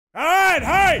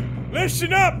Alright, hey!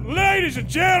 Listen up, ladies and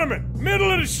gentlemen!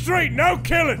 Middle of the street, no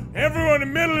killing! Everyone in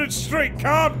the middle of the street,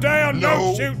 calm down,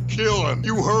 no shooting! Killing!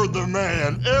 You heard the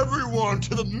man! Everyone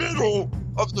to the middle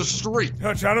of the street!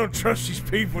 Dutch, I don't trust these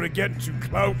people. They're getting too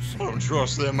close. I don't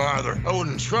trust them either. I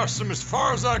wouldn't trust them as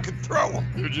far as I could throw them.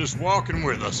 You're just walking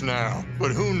with us now.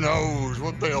 But who knows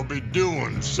what they'll be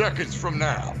doing seconds from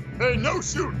now. Hey, no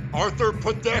shooting! Arthur,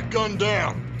 put that gun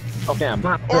down! Okay, I'm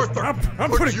not. Arthur,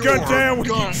 I'm putting a gun down when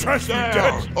you trust me,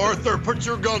 Dutch. Arthur, put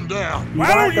your gun down.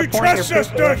 Why don't you trust us,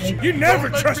 Dutch? You never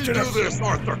trusted us. Don't make me do this,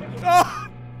 Arthur. Oh,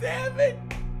 damn it.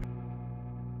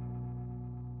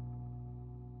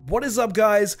 What is up,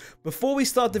 guys? Before we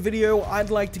start the video, I'd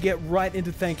like to get right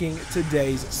into thanking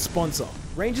today's sponsor.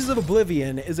 Rangers of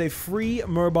Oblivion is a free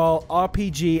mobile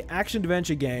RPG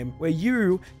action-adventure game where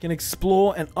you can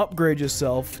explore and upgrade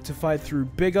yourself to fight through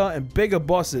bigger and bigger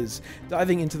bosses,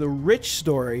 diving into the rich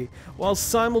story while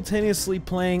simultaneously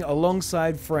playing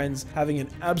alongside friends, having an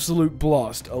absolute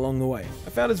blast along the way. I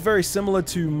found it's very similar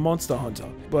to Monster Hunter,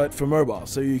 but for mobile,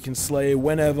 so you can slay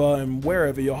whenever and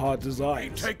wherever your heart desires.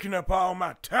 Ain't taking up all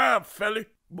my time, fella.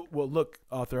 Well, look,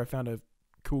 Arthur, I found a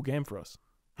cool game for us.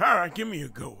 Alright, give me a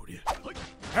go with it.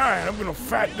 Alright, I'm gonna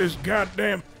fight this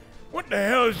goddamn... What the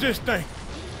hell is this thing?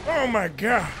 Oh my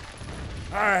god.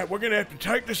 Alright, we're gonna have to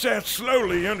take this out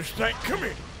slowly, you understand? Come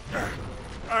here.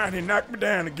 Alright, he knocked me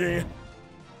down again.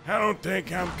 I don't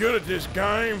think I'm good at this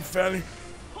game, fella.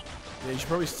 Yeah, you should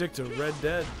probably stick to Red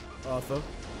Dead, Arthur.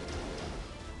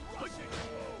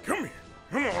 Come here.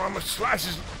 Come on, I'm gonna slice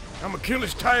his... I'm gonna kill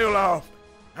his tail off.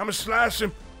 I'm gonna slice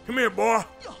him. Come here, boy.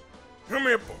 Come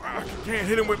here, boy. I can't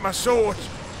hit him with my swords.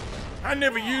 I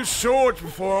never used swords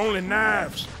before, only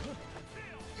knives.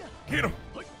 Get him.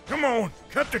 Come on,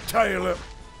 cut the tail up.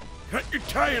 Cut your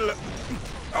tail up.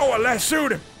 Oh, I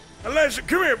lassoed him.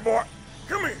 Come here, boy.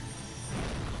 Come here.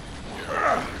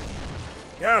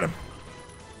 Got him.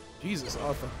 Jesus,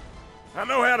 Arthur. I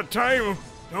know how to tame him.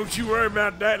 Don't you worry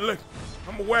about that. Look,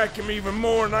 I'm gonna whack him even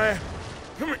more now.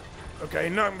 Come here. Okay,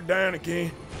 knock me down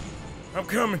again. I'm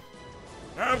coming.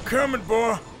 I'm coming,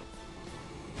 boy.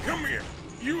 Come here.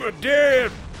 You are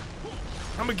dead.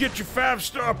 I'm gonna get your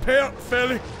 5-star pelt,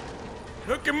 fella.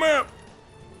 Hook him up.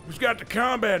 Who's got the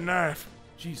combat knife?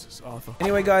 Jesus, Arthur.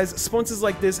 Anyway, guys, sponsors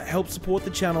like this help support the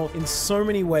channel in so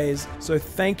many ways, so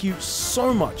thank you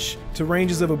so much to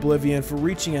Rangers of Oblivion for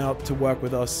reaching out to work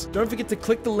with us. Don't forget to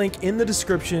click the link in the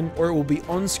description, or it will be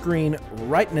on screen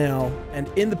right now and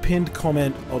in the pinned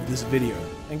comment of this video.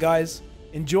 And guys,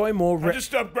 enjoy more. I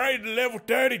just upgraded to level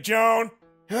 30, John.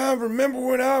 I remember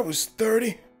when I was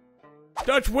 30.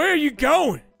 Dutch, where are you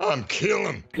going? I'm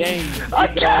killing.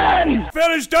 Again!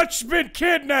 Fellas, Dutch has been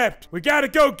kidnapped. We gotta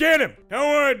go get him. Don't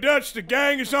worry, Dutch, the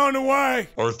gang is on the way.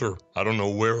 Arthur, I don't know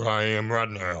where I am right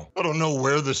now. I don't know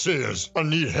where this is. I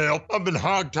need help. I've been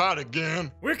hogtied again.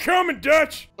 We're coming,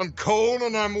 Dutch. I'm cold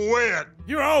and I'm wet.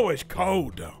 You're always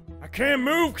cold, though. I can't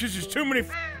move because there's too many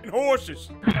horses.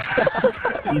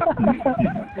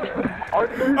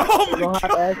 Oh my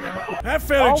god! That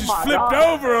fella just flipped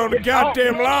over on the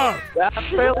goddamn log. That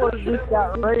fella just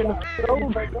got ready to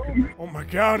over. Oh my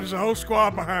god, there's a whole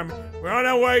squad behind me. We're on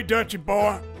our way, Dutchy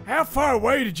boy. How far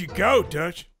away did you go,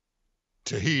 Dutch?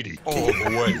 Tahiti, all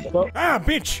the way. Ah, I've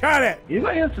been shot at.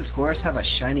 Anybody else's horse have a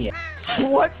shiny ass?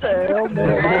 What the hell,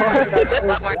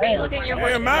 man?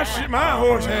 Yeah, my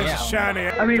horse has a shiny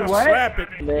ass. I mean, what? Slap it.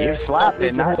 You slapped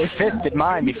it, and I fisted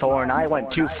mine before, and I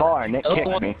went too far, and it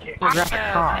kicked me.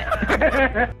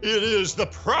 It is the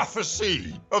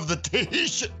prophecy of the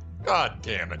Tahitian. God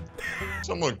damn it.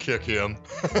 Someone kick him.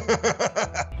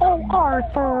 Oh,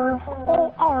 Arthur.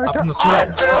 Oh,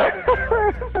 Arthur.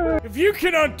 If you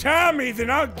can untie me,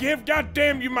 then I'll give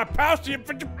goddamn you my pouch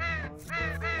for the...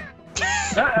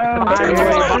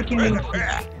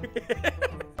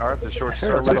 Arthur, short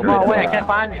circle. Oh, wait, I can't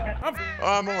find you.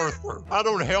 I'm Arthur. I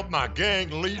don't help my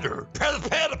gang leader.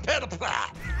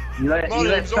 You let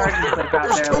Sergeant slip out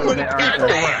There's there a too little many bit, people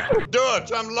Arthur. around.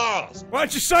 Dutch, I'm lost.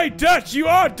 Why'd you say Dutch? You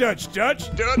are Dutch, Dutch.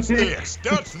 Dutch this,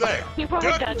 Dutch that. You probably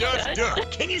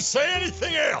Dutch. Can you say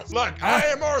anything else? Look, I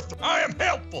am Arthur. I am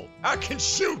helpful. I can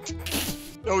shoot.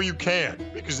 No, you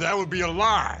can't, because that would be a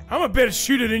lie. I'm a better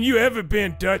shooter than you ever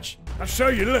been, Dutch. I'll show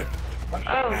you, look.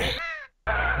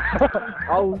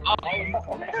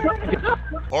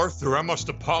 Arthur, I must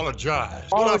apologize.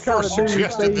 When I first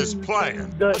suggested this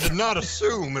plan, I did not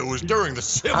assume it was during the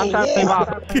Civil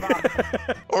War.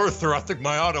 Arthur, I think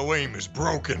my auto-aim is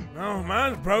broken. Oh,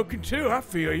 mine's broken too, I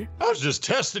feel you. I was just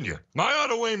testing you. My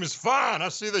auto-aim is fine. I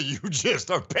see that you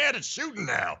just are bad at shooting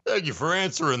now. Thank you for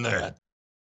answering that.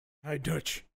 Hey,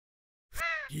 Dutch.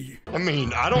 you. I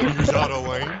mean, I don't use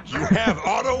auto aim. You have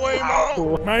auto aim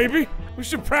on? Maybe.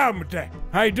 What's the problem with that?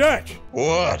 Hey, Dutch.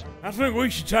 What? I think we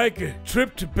should take a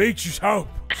trip to Beach's Hope.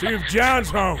 See if John's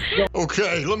home.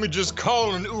 Okay, let me just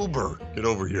call an Uber. Get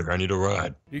over here. I need a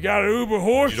ride. You got an Uber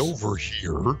horse? Get over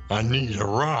here. I need a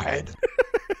ride.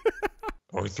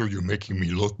 Arthur, you're making me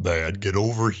look bad. Get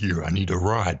over here. I need a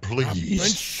ride, Been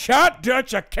please. shot,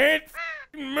 Dutch. I can't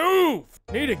move.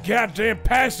 Need a goddamn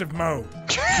passive mode.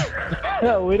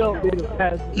 No, we don't need a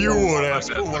pass. You would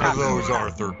ask for one of those,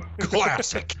 Arthur.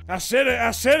 Classic. I said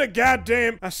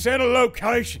a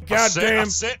location. Goddamn.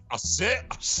 I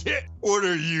said. What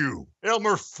are you?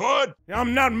 Elmer Fudd?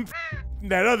 I'm not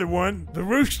that other one, the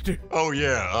rooster. Oh,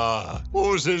 yeah,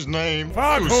 what was his name? He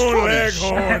was Foghorn Scottish.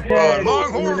 Leghorn.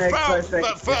 Longhorn, Next,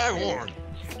 Faghorn.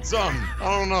 Something.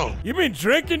 I don't know. You been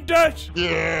drinking, Dutch?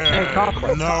 Yeah.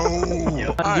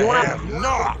 No. I have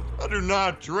not. I do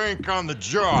not drink on the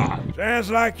job.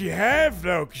 Sounds like you have,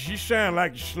 though, 'cause you sound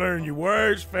like you're slurring your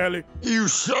words, fella. You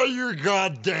shut your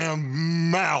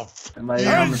goddamn mouth. Am I You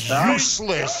on the side?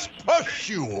 useless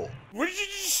pustule. What did you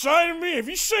just say to me? Have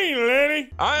you seen Lenny?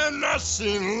 I am not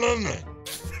seeing Lenny.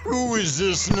 Who is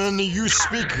this Lenny you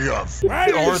speak of? Why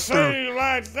do you Arthur. say it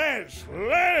like that? It's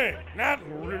Lenny, not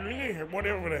really,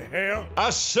 whatever the hell. I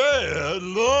said,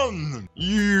 Lenny,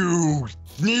 you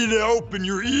need to open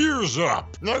your ears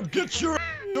up. Now get your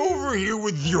over here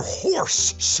with your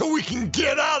horse so we can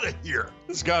get out of here.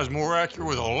 This guy's more accurate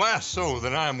with a lasso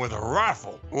than I am with a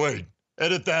rifle. Wait,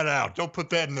 edit that out. Don't put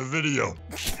that in the video.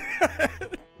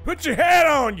 Put your hat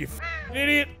on, you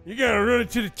idiot. You gotta run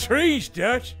into the trees,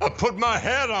 Dutch. I put my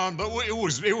hat on, but it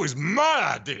was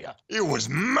my idea. It was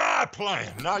my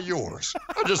plan, not yours.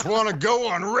 I just want to go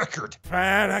on record.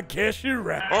 Fine, I guess you're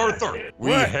right. Arthur, we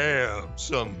What? have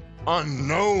some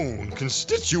unknown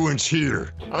constituents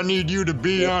here. I need you to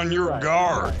be on your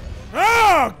guard.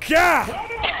 Oh, God!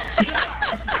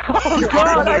 You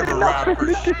can never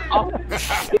rappers.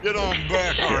 Get on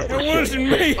back, Arthur. It wasn't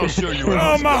me. I'll show you Oh,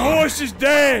 how. my horse is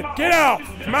dead. Get off.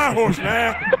 It's my horse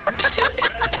now.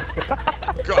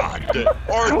 God,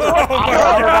 Arthur.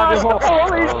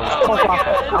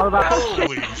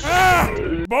 Holy Ah,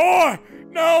 boy.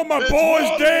 No, my It's boy's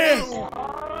one dead. of you.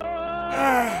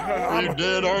 Ah, Are you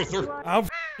dead, Arthur? I'm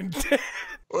f***ing dead.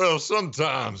 Well,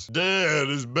 sometimes dead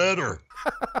is better.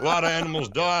 A lot of animals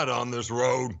died on this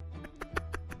road.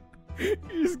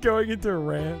 He's going into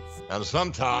rants. And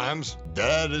sometimes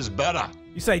dead is better.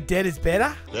 You say dead is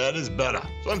better? That is better.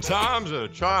 Sometimes a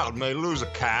child may lose a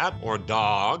cat or a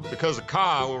dog because a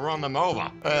car will run them over.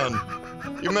 And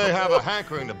you may have a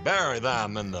hankering to bury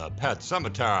them in the pet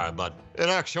cemetery, but in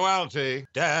actuality,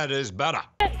 dead is better.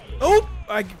 Oh,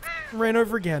 I ran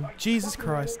over again. Jesus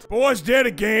Christ. Boy's dead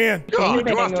again. God,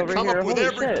 do I have to over come here? up with Holy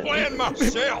every shit. plan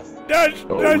myself? Dutch,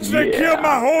 they killed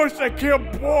my horse. They killed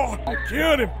boy. They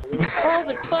killed him.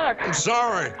 Holy fuck! I'm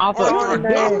sorry. Arthur,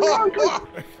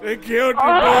 They killed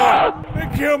my boy.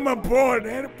 They killed my boy.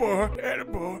 Daddy boy. Daddy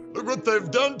boy. Look what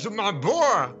they've done to my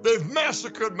boy. They've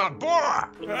massacred my boy.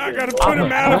 I gotta put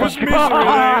him out of his misery,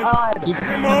 man.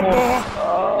 Come on,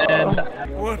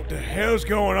 boy. What the hell's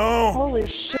going on? Holy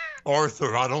shit!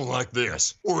 Arthur, I don't like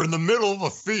this. We're in the middle of a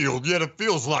field, yet it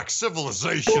feels like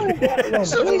civilization.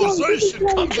 Civilization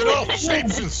comes in all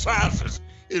shapes and sizes.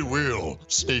 It will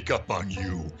sneak up on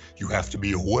you. You have to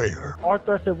be aware.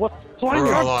 Arthur said, "What's For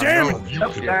all I damn know, you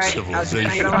commit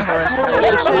civilization.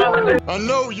 I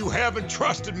know you haven't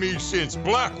trusted me since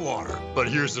Blackwater, but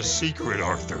here's the secret,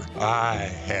 Arthur. I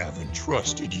haven't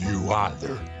trusted you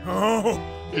either. Oh,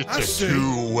 It's I a see.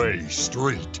 two-way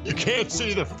street. You can't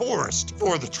see the forest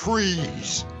for the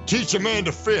trees. Teach a man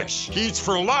to fish. He eats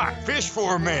for life. Fish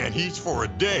for a man. He eats for a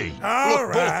day. All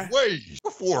Look right. both ways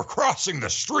before crossing the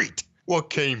street. What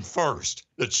came first,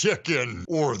 the chicken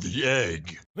or the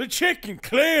egg? The chicken,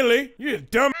 clearly. You're a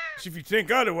dumb if you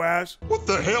think otherwise. What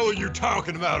the hell are you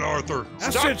talking about, Arthur? I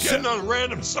Stop said getting on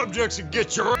random subjects and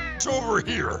get your ass over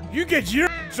here. You get your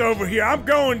ass over here. I'm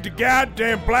going to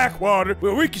goddamn Blackwater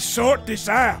where we can sort this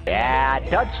out. Yeah,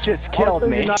 Dutch just killed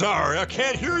me. Sorry, I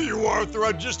can't hear you, Arthur.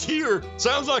 I just hear.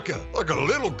 Sounds like a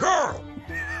little girl.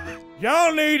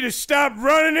 Y'all need to stop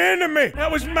running into me.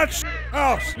 That was my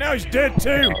house. Now he's dead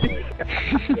too.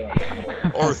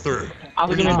 Arthur, I'll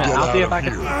we get need to him get out. I'll out see of if I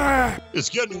can- here. Ah, It's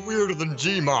getting weirder than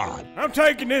Gmod. I'm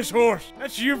taking this horse.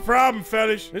 That's your problem,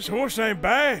 fellas. This horse ain't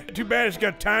bad. Too bad it's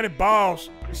got tiny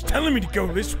balls. It's telling me to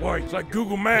go this way. It's like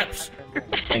Google Maps.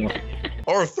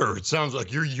 Arthur, it sounds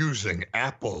like you're using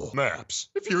Apple Maps.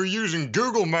 If you were using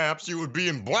Google Maps, you would be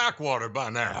in Blackwater by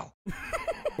now.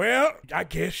 Well, I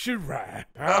guess you're right.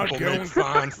 I'll Apple go make and...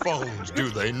 fine phones, do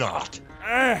they not?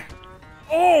 Ah,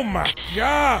 Oh my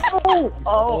God!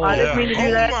 Oh, I didn't mean to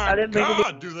do that. I Oh didn't my mean to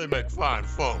God, do they make fine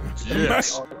phones?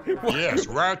 Yes. Yes,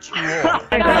 right you are.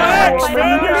 Relax, fellas,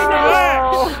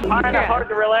 relax. I find it hard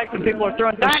to relax when people are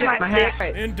throwing some shit in my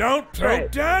hat. And don't throw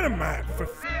dynamite, for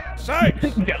f***'s sake.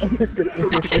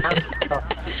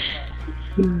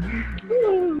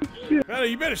 Fella,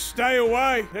 you better stay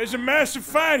away. There's a massive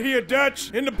fight here,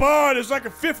 Dutch. In the bar, there's like a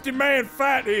 50-man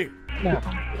fight here.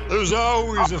 There's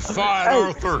always a fight,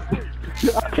 Arthur.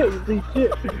 I can't see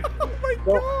shit.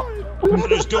 I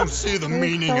just don't see the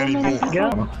meaning anymore.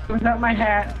 What's up my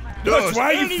hat? Does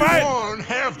why you fighting? anyone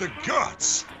have the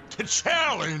guts to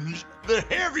challenge the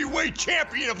heavyweight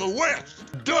champion of the West,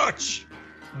 Dutch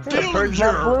That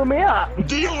blew me up.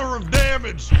 dealer of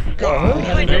damage? God,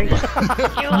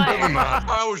 never mind.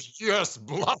 I was just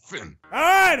bluffing. All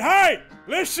right, hey,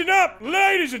 listen up,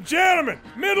 ladies and gentlemen.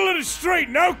 Middle of the street,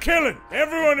 no killing.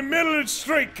 Everyone in the middle of the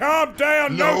street, calm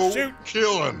down, no shooting.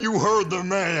 Killing. You heard the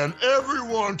man.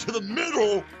 Everyone to the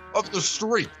middle of the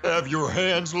street. Have your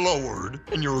hands lowered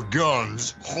and your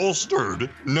guns holstered.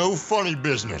 No funny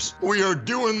business. We are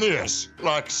doing this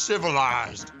like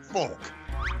civilized folk.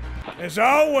 There's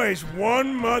always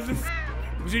one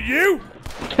motherfucker. Was it you?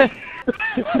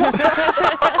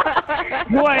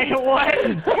 Wait, what?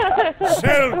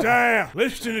 Settle down.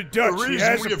 Listen to The Dutch. He reason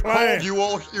has we a have plan. called you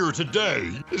all here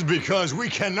today is because we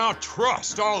cannot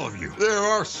trust all of you. There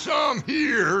are some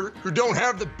here who don't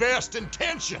have the best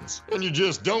intentions, and you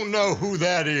just don't know who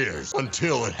that is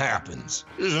until it happens.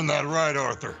 Isn't that right,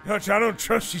 Arthur? Dutch, I don't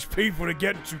trust these people. They're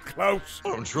getting too close. I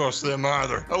don't trust them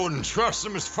either. I wouldn't trust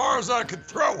them as far as I could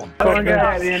throw them.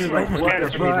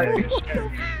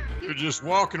 You're just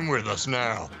walking with us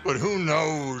now, but who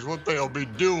knows what they'll be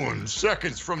doing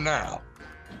seconds from now.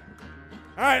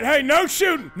 All right, hey, no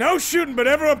shooting. No shooting, but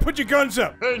everyone put your guns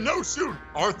up. Hey, no shoot!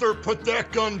 Arthur, put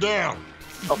that gun down.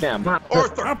 Oh, damn.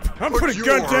 Arthur, I'm put putting your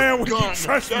gun down when you gun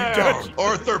trust me, down. Dutch.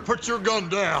 Arthur, put your gun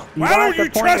down. Why don't you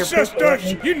trust us,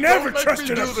 Dutch? You never Don't make trusted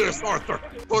me do us. this, Arthur.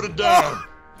 Put it down.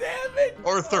 Damn it!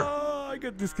 Arthur. Oh, I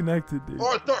got disconnected, dude.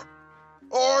 Arthur.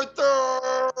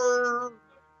 Arthur.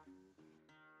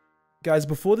 Guys,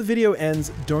 before the video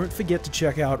ends, don't forget to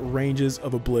check out Ranges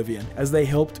of Oblivion, as they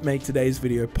helped make today's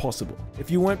video possible.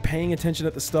 If you weren't paying attention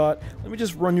at the start, let me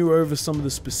just run you over some of the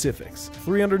specifics.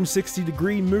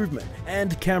 360-degree movement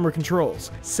and camera controls,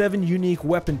 7 unique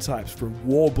weapon types from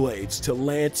warblades to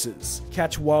lances,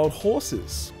 catch wild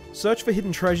horses, search for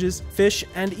hidden treasures, fish,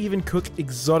 and even cook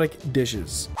exotic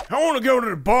dishes. I want to go to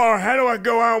the bar. How do I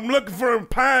go out? I'm looking for a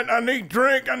pint. I need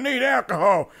drink. I need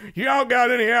alcohol. Y'all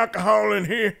got any alcohol in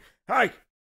here? Hey,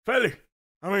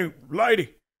 lady,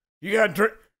 you got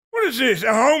drink? What is this?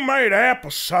 A homemade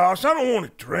applesauce? I don't want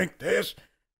to drink this.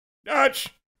 Dutch,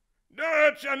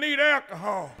 I need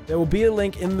alcohol. There will be a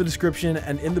link in the description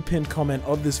and in the pinned comment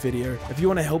of this video. If you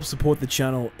want to help support the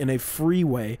channel in a free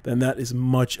way, then that is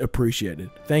much appreciated.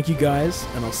 Thank you guys,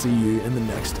 and I'll see you in the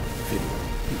next video.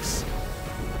 Peace.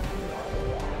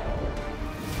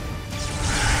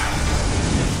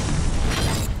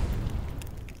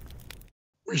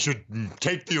 We should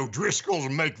take the O'Driscolls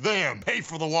and make them pay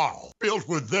for the wall, built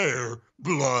with their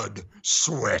blood,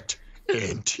 sweat,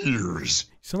 and tears.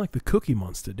 You sound like the Cookie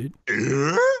Monster, dude.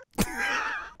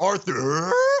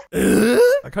 Arthur?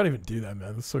 I can't even do that,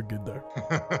 man. That's so good, though.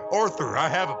 Arthur, I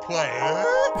have a plan.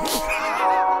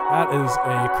 That is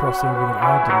a crossover that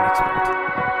I didn't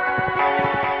expect.